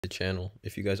the channel.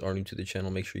 If you guys are new to the channel,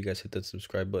 make sure you guys hit that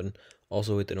subscribe button.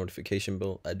 Also hit the notification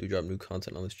bell. I do drop new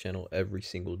content on this channel every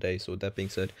single day. So with that being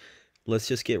said, let's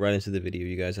just get right into the video,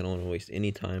 you guys. I don't want to waste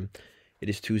any time. It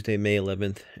is Tuesday, May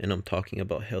 11th, and I'm talking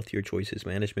about Healthier Choices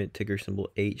Management, ticker symbol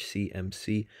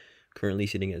HCMC, currently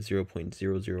sitting at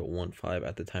 0.0015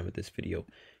 at the time of this video.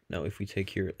 Now, if we take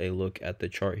here a look at the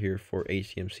chart here for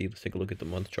HCMC, let's take a look at the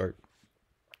month chart.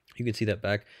 You can see that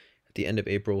back at the end of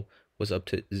April was up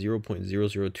to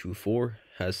 0.0024,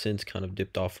 has since kind of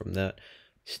dipped off from that,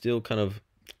 still kind of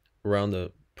around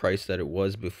the price that it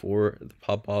was before the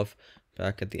pop off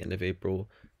back at the end of April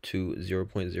to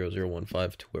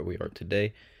 0.0015 to where we are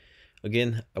today.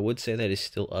 Again, I would say that it's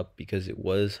still up because it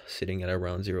was sitting at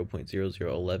around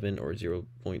 0.0011 or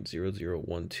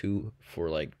 0.0012 for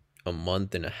like a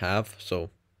month and a half, so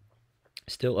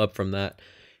still up from that.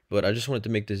 But I just wanted to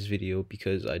make this video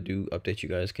because I do update you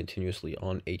guys continuously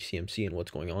on HCMC and what's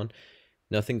going on.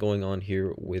 Nothing going on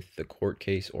here with the court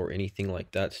case or anything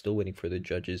like that. Still waiting for the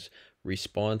judge's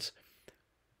response.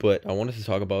 But I wanted to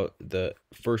talk about the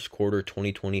first quarter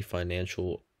 2020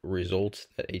 financial results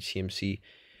that HCMC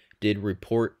did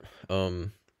report.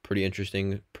 Pretty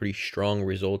interesting, pretty strong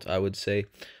results, I would say.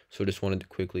 So just wanted to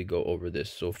quickly go over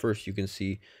this. So first, you can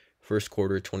see first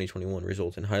quarter 2021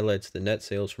 results and highlights. The net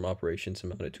sales from operations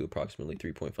amounted to approximately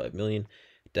 3.5 million,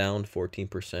 down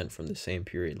 14% from the same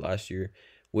period last year,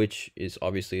 which is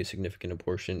obviously a significant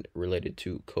portion related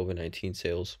to COVID-19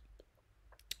 sales.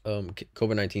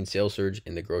 COVID-19 sales surge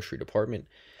in the grocery department.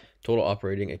 Total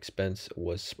operating expense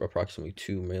was approximately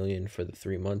 2 million for the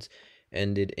 3 months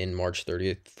ended in March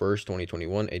 31st,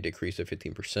 2021, a decrease of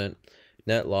 15%.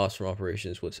 Net loss from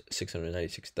operations was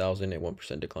 696,000, a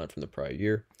 1% decline from the prior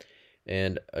year.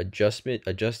 And adjusted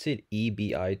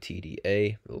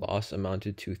EBITDA loss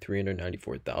amounted to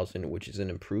 394,000, which is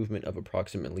an improvement of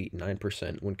approximately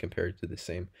 9% when compared to the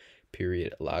same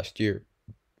period last year.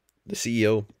 The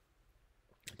CEO,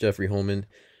 Jeffrey Holman,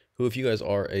 who, if you guys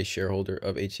are a shareholder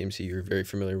of HCMC, you're very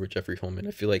familiar with Jeffrey Holman.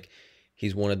 I feel like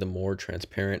he's one of the more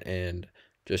transparent and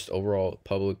just overall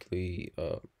publicly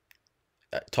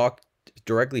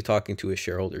directly talking to his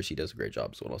shareholders. He does a great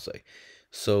job, is what I'll say.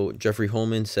 So Jeffrey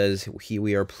Holman says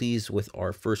we are pleased with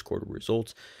our first quarter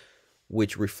results,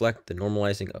 which reflect the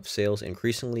normalizing of sales,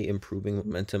 increasingly improving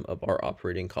momentum of our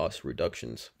operating cost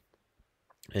reductions.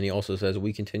 And he also says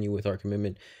we continue with our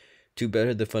commitment to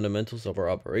better the fundamentals of our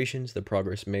operations. The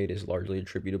progress made is largely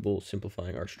attributable,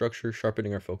 simplifying our structure,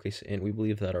 sharpening our focus, and we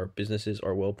believe that our businesses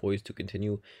are well poised to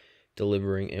continue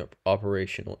delivering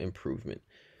operational improvement.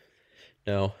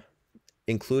 Now,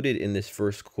 included in this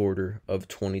first quarter of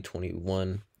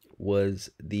 2021 was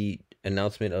the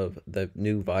announcement of the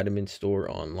new vitamin store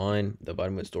online, the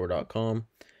vitaminstore.com,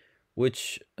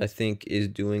 which I think is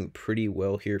doing pretty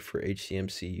well here for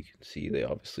HCMC. You can see they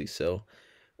obviously sell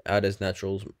Add as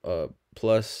Naturals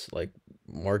plus, like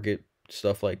market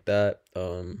stuff like that,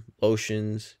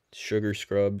 lotions, sugar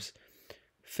scrubs,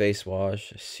 face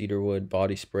wash, cedarwood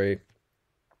body spray,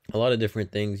 a lot of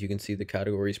different things. You can see the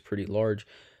category is pretty large,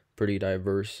 pretty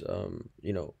diverse,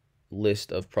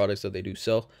 list of products that they do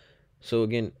sell. So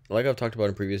again, like I've talked about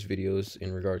in previous videos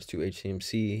in regards to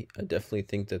HCMC, I definitely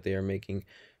think that they are making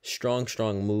strong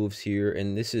moves here,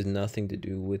 and this is nothing to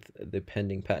do with the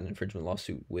pending patent infringement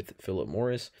lawsuit with Philip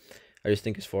Morris. I just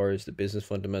think as far as the business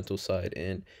fundamental side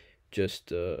and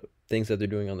just things that they're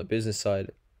doing on the business side,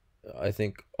 I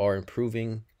think are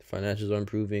improving. The financials are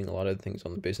improving. A lot of the things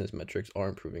on the business metrics are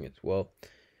improving as well.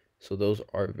 So those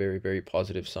are very, very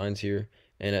positive signs here.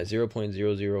 And at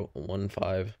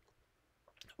 0.0015,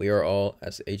 we are all,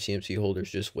 as HCMC holders,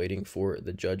 just waiting for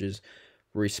the judge's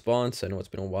response. I know it's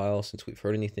been a while since we've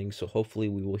heard anything, so hopefully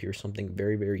we will hear something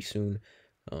very, very soon.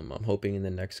 I'm hoping in the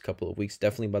next couple of weeks,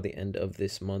 definitely by the end of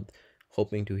this month,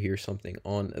 hoping to hear something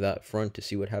on that front to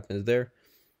see what happens there.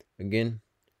 Again,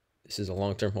 this is a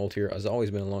long-term hold here. Has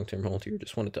always been a long-term hold here.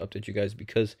 Just wanted to update you guys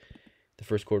because the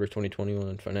first quarter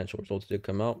 2021 financial results did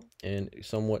come out and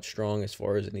somewhat strong as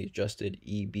far as the adjusted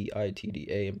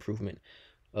EBITDA improvement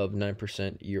of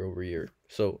 9% year over year.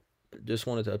 So just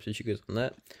wanted to update you guys on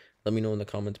that. Let me know in the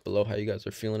comments below how you guys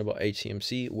are feeling about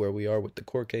HCMC, where we are with the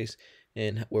court case,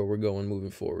 and where we're going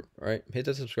moving forward. All right, hit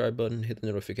that subscribe button, hit the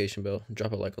notification bell,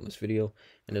 drop a like on this video,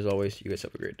 and as always, you guys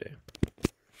have a great day.